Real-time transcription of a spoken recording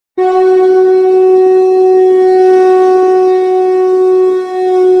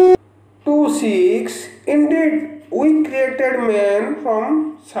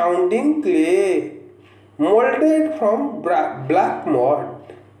sounding clay, molded from black mud.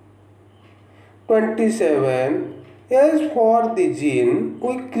 27. As for the jinn,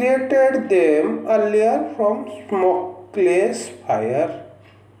 we created them earlier from smokeless fire.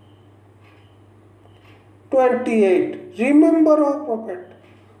 28. Remember, O Prophet,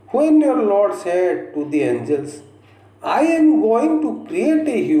 when your Lord said to the angels, I am going to create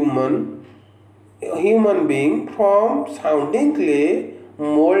a human being from sounding clay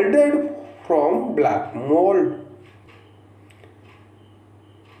molded from black mold.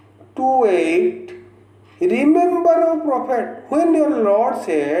 28. Remember, O Prophet, when your Lord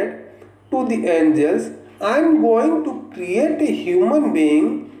said to the angels, I am going to create a human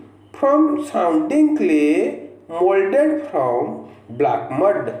being from sounding clay molded from black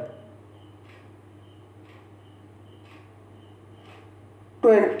mud.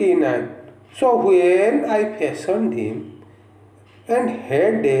 29. So when I fashioned him and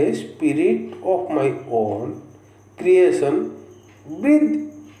had a spirit of my own creation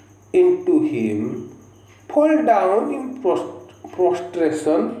breathed into him, fall down in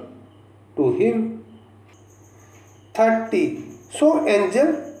prostration to him. 30. So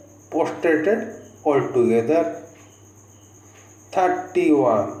angel prostrated altogether.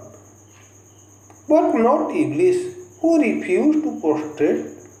 31. But not Iblis, who refused to prostrate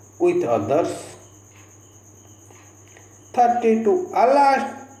with others. 32. Allah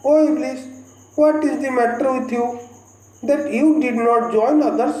asked, O Iblis, what is the matter with you that you did not join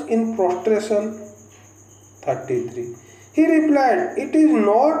others in prostration? 33. He replied, it is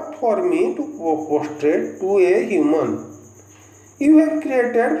not for me to prostrate to a human. You have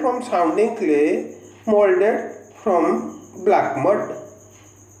created from sounding clay molded from black mud.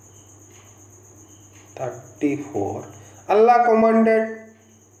 34. Allah commanded,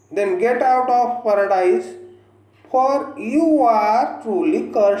 then get out of paradise, for you are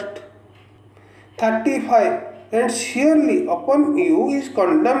truly cursed. 35. And surely upon you is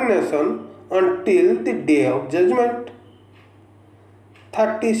condemnation until the day of judgment.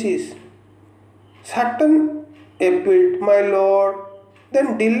 36. Satan appealed, my Lord,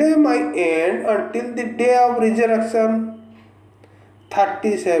 then delay my end until the day of resurrection.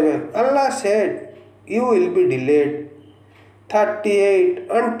 37. Allah said, you will be delayed. 38.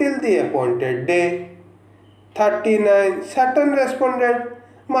 Until the appointed day. 39. Satan responded,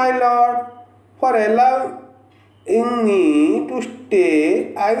 my Lord, for allowing me to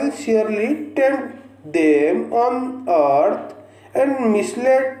stay, I will surely tempt them on earth and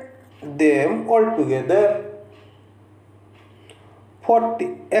mislead them altogether.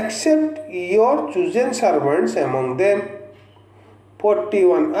 40. Except your chosen servants among them.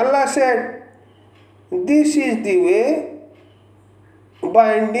 41. Allah said, this is the way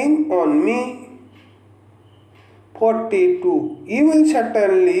binding on me. 42. You will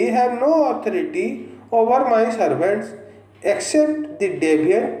certainly have no authority over my servants except the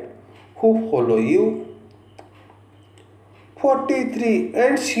deviant who follow you. 43.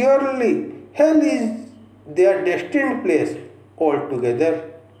 And surely hell is their destined place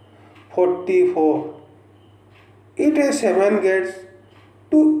altogether. 44. It has 7 gates.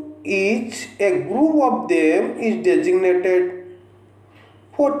 To each a group of them is designated.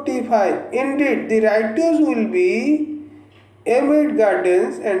 45. Indeed, the righteous will be amid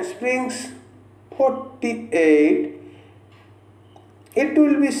gardens and springs. 48. It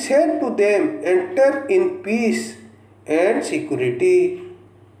will be said to them, enter in peace and security.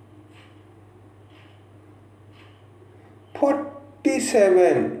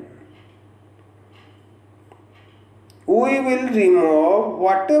 47. We will remove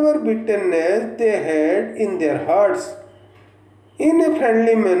whatever bitterness they had in their hearts. In a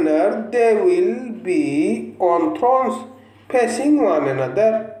friendly manner, they will be on thrones facing one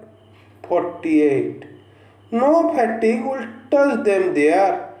another. 48. No fatigue will touch them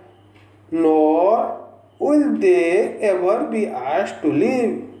there, nor will they ever be asked to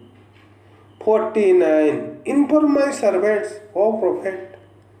leave. 49. Inform my servants, O Prophet,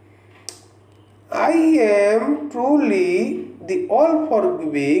 I am truly the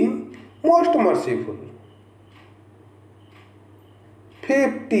all-forgiving, most merciful.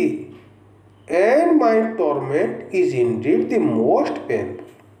 50. And my torment is indeed the most painful.